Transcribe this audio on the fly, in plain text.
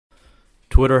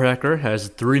Twitter hacker has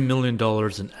 $3 million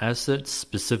in assets,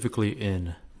 specifically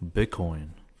in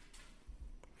Bitcoin.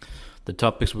 The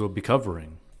topics we'll be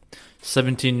covering: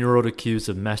 17-year-old accused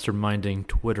of masterminding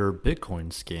Twitter Bitcoin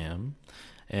scam,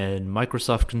 and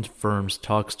Microsoft confirms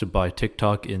talks to buy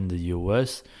TikTok in the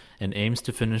US and aims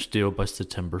to finish deal by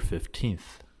September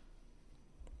 15th.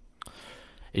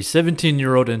 A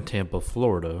 17-year-old in Tampa,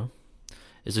 Florida,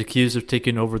 is accused of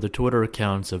taking over the Twitter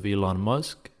accounts of Elon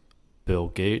Musk, Bill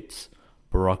Gates,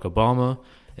 Barack Obama,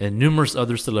 and numerous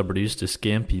other celebrities to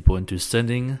scam people into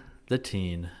sending the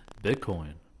teen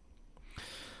Bitcoin.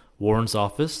 Warren's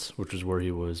office, which is where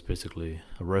he was basically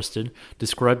arrested,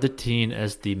 described the teen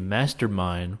as the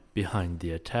mastermind behind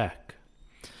the attack.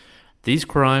 These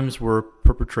crimes were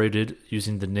perpetrated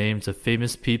using the names of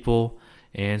famous people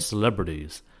and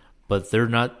celebrities, but they're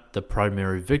not the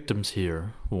primary victims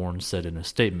here, Warren said in a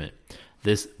statement.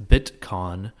 This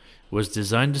BitCon was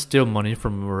designed to steal money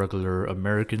from regular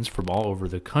Americans from all over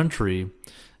the country,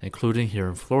 including here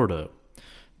in Florida.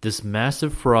 This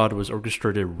massive fraud was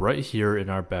orchestrated right here in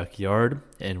our backyard,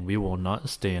 and we will not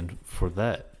stand for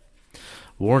that.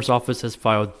 Warren's office has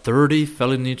filed 30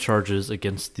 felony charges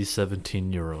against the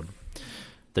 17-year-old.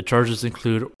 The charges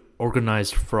include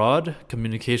organized fraud,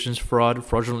 communications fraud,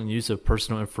 fraudulent use of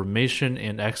personal information,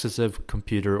 and access of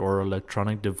computer or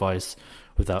electronic device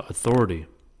without authority.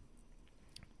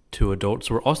 2 adults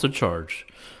were also charged,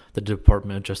 the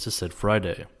Department of Justice said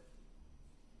Friday.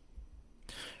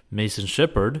 Mason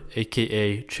Shepard,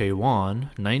 aka Cheywan,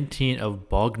 19 of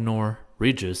Bognor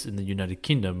Regis in the United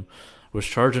Kingdom, was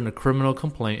charged in a criminal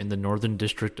complaint in the Northern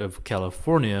District of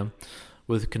California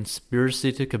with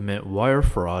conspiracy to commit wire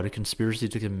fraud, conspiracy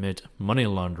to commit money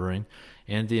laundering,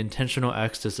 and the intentional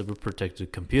access of a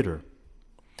protected computer.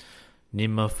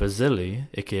 Nima Fazeli,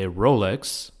 aka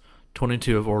Rolex,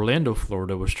 22 of Orlando,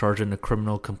 Florida, was charged in a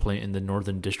criminal complaint in the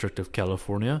Northern District of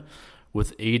California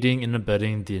with aiding and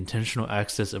abetting the intentional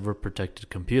access of a protected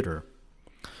computer.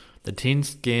 The teen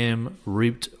scam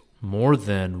reaped more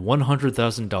than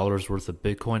 $100,000 worth of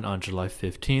Bitcoin on July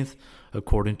 15th,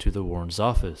 according to the Warren's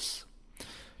office.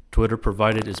 Twitter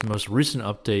provided its most recent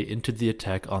update into the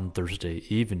attack on Thursday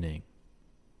evening.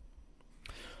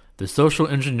 The social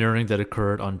engineering that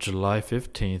occurred on July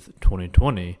 15th,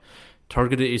 2020,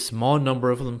 targeted a small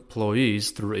number of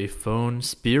employees through a phone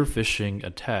spear phishing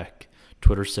attack,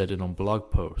 Twitter said in a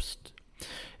blog post.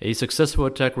 A successful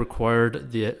attack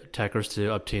required the attackers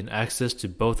to obtain access to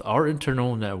both our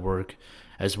internal network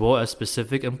as well as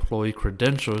specific employee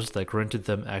credentials that granted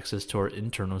them access to our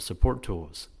internal support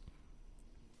tools.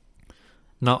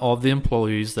 Not all of the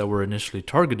employees that were initially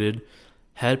targeted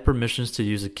had permissions to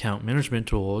use account management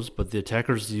tools, but the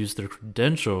attackers used their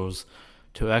credentials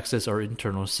to access our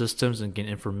internal systems and gain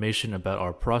information about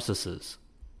our processes.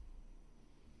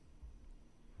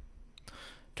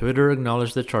 Twitter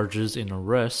acknowledged the charges and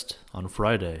arrest on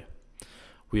Friday.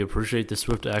 We appreciate the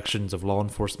swift actions of law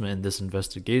enforcement in this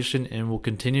investigation and will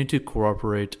continue to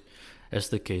cooperate as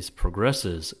the case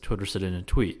progresses, Twitter said in a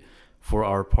tweet. For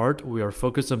our part, we are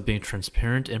focused on being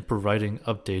transparent and providing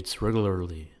updates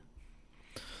regularly.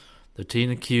 The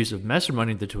teen accused of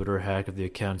masterminding the Twitter hack of the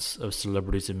accounts of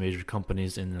celebrities and major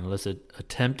companies in an illicit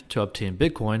attempt to obtain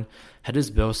Bitcoin had his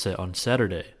bail set on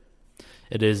Saturday.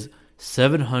 It is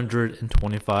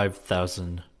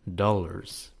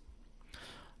 $725,000.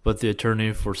 But the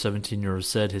attorney for 17-year-old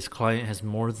said his client has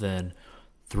more than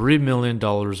 $3 million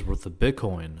worth of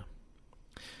Bitcoin.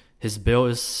 His bail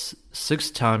is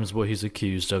 6 times what he's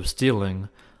accused of stealing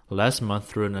last month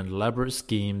through an elaborate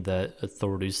scheme that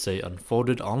authorities say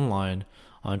unfolded online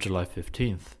on July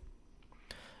 15th.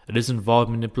 It is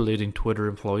involved manipulating Twitter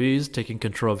employees, taking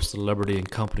control of celebrity and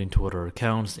company Twitter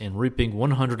accounts, and reaping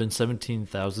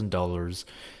 $117,000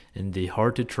 in the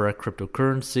hard-to-track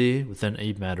cryptocurrency within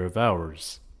a matter of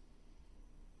hours.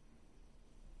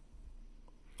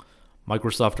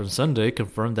 Microsoft on Sunday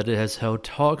confirmed that it has held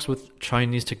talks with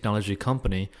Chinese technology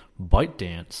company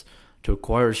ByteDance to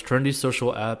acquire its trendy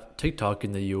social app TikTok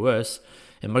in the US,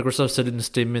 and Microsoft said in a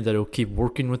statement that it will keep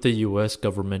working with the US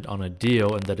government on a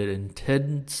deal and that it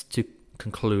intends to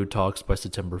conclude talks by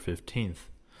September 15th.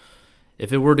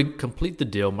 If it were to complete the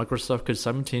deal, Microsoft could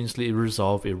simultaneously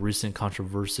resolve a recent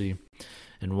controversy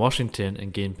in Washington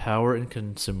and gain power in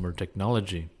consumer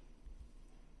technology.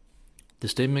 The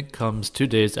statement comes 2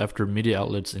 days after media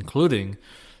outlets including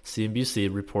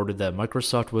CNBC reported that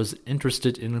Microsoft was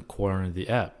interested in acquiring the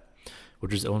app,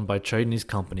 which is owned by Chinese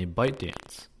company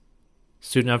ByteDance.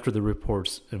 Soon after the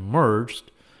reports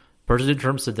emerged, President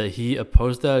Trump said that he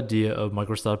opposed the idea of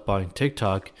Microsoft buying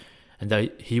TikTok and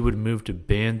that he would move to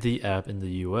ban the app in the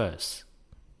US.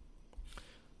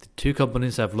 The Two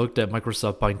companies have looked at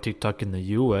Microsoft buying TikTok in the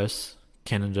US,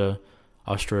 Canada,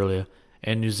 Australia,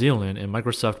 and New Zealand, and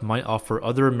Microsoft might offer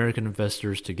other American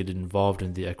investors to get involved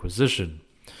in the acquisition.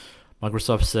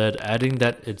 Microsoft said, adding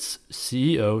that its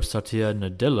CEO, Satya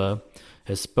Nadella,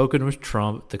 has spoken with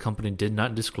Trump. The company did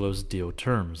not disclose deal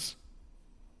terms.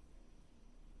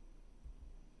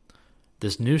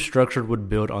 This new structure would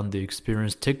build on the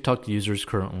experience TikTok users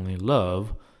currently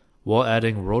love, while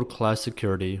adding world-class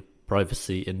security,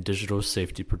 privacy, and digital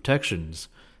safety protections,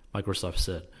 Microsoft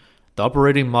said. The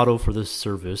operating model for this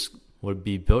service would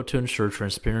be built to ensure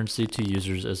transparency to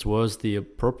users as well as the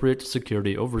appropriate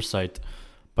security oversight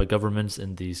by governments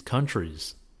in these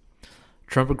countries.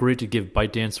 Trump agreed to give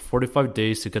ByteDance 45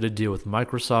 days to get a deal with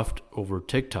Microsoft over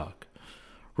TikTok,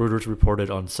 Reuters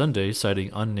reported on Sunday, citing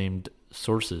unnamed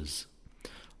sources.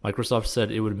 Microsoft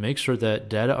said it would make sure that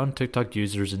data on TikTok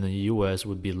users in the U.S.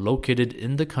 would be located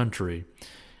in the country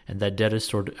and that data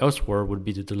stored elsewhere would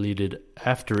be deleted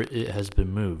after it has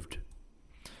been moved.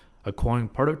 Acquiring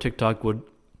part of TikTok would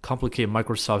complicate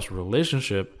Microsoft's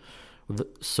relationship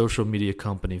with social media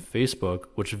company Facebook,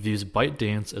 which views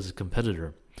ByteDance as a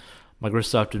competitor.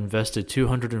 Microsoft invested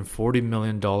 $240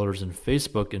 million in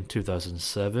Facebook in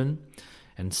 2007,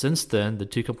 and since then, the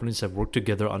two companies have worked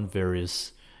together on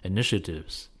various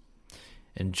initiatives.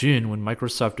 In June, when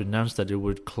Microsoft announced that it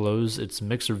would close its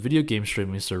Mixer video game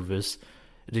streaming service,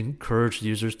 it encouraged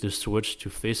users to switch to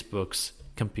Facebook's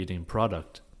competing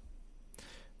product.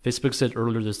 Facebook said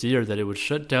earlier this year that it would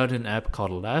shut down an app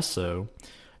called Lasso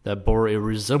that bore a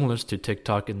resemblance to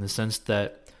TikTok in the sense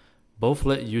that both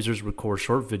let users record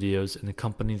short videos and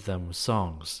accompany them with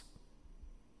songs.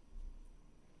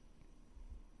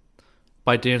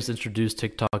 ByteDance introduced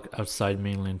TikTok outside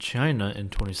mainland China in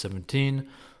 2017,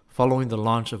 following the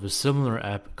launch of a similar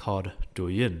app called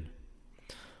Douyin.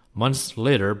 Months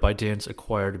later, ByteDance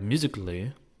acquired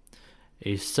Musical.ly,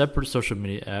 a separate social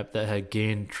media app that had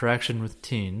gained traction with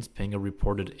teens, paying a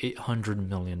reported $800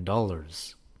 million.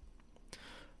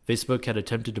 Facebook had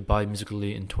attempted to buy Musical.ly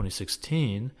in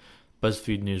 2016,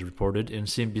 BuzzFeed News reported, and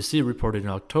CNBC reported in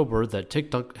October that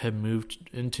TikTok had moved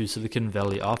into Silicon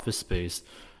Valley office space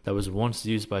that was once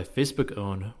used by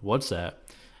Facebook-owned WhatsApp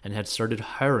and had started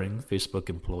hiring Facebook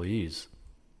employees.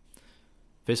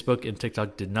 Facebook and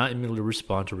TikTok did not immediately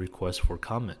respond to requests for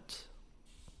comment.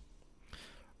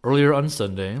 Earlier on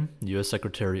Sunday, U.S.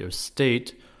 Secretary of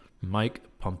State Mike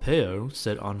Pompeo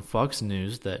said on Fox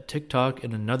News that TikTok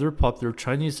and another popular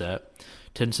Chinese app,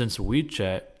 Tencent's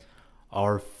WeChat,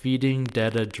 are feeding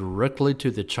data directly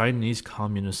to the Chinese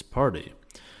Communist Party.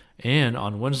 And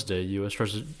on Wednesday, U.S.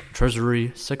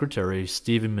 Treasury Secretary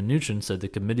Steven Mnuchin said the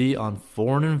Committee on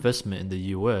Foreign Investment in the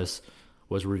U.S.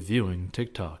 was reviewing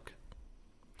TikTok.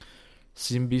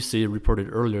 CNBC reported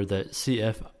earlier that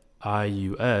CFIUS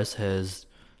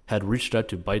had reached out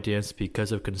to ByteDance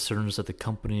because of concerns that the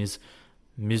company's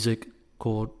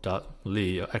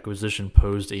Musical.ly acquisition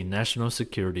posed a national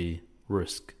security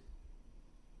risk.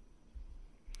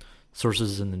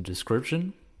 Sources in the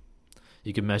description.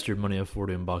 You can master your money at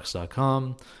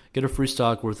 40inbox.com. Get a free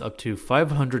stock worth up to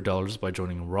 $500 by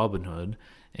joining Robinhood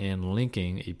and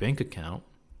linking a bank account.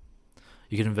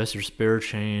 You can invest your spare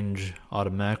change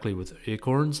automatically with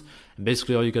Acorns. And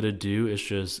basically all you got to do is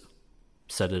just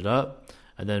set it up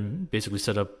and then basically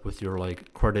set up with your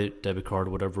credit, debit card,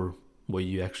 whatever way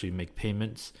you actually make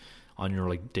payments on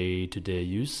your day-to-day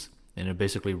use. And it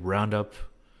basically round up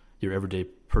your everyday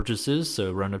purchases,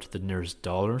 so round up to the nearest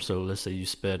dollar. So let's say you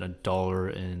spent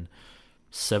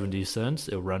 $1.70,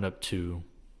 it'll round up to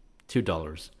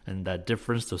 $2, and that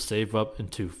difference they'll save up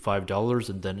into $5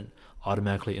 and then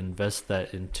automatically invest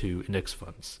that into index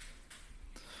funds.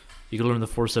 You can learn the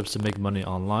 4 steps to make money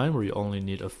online, where you only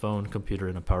need a phone, computer,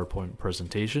 and a PowerPoint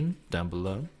presentation down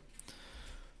below.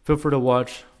 Feel free to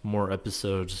watch more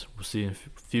episodes. We'll see you in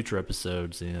future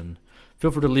episodes, and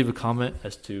feel free to leave a comment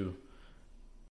as to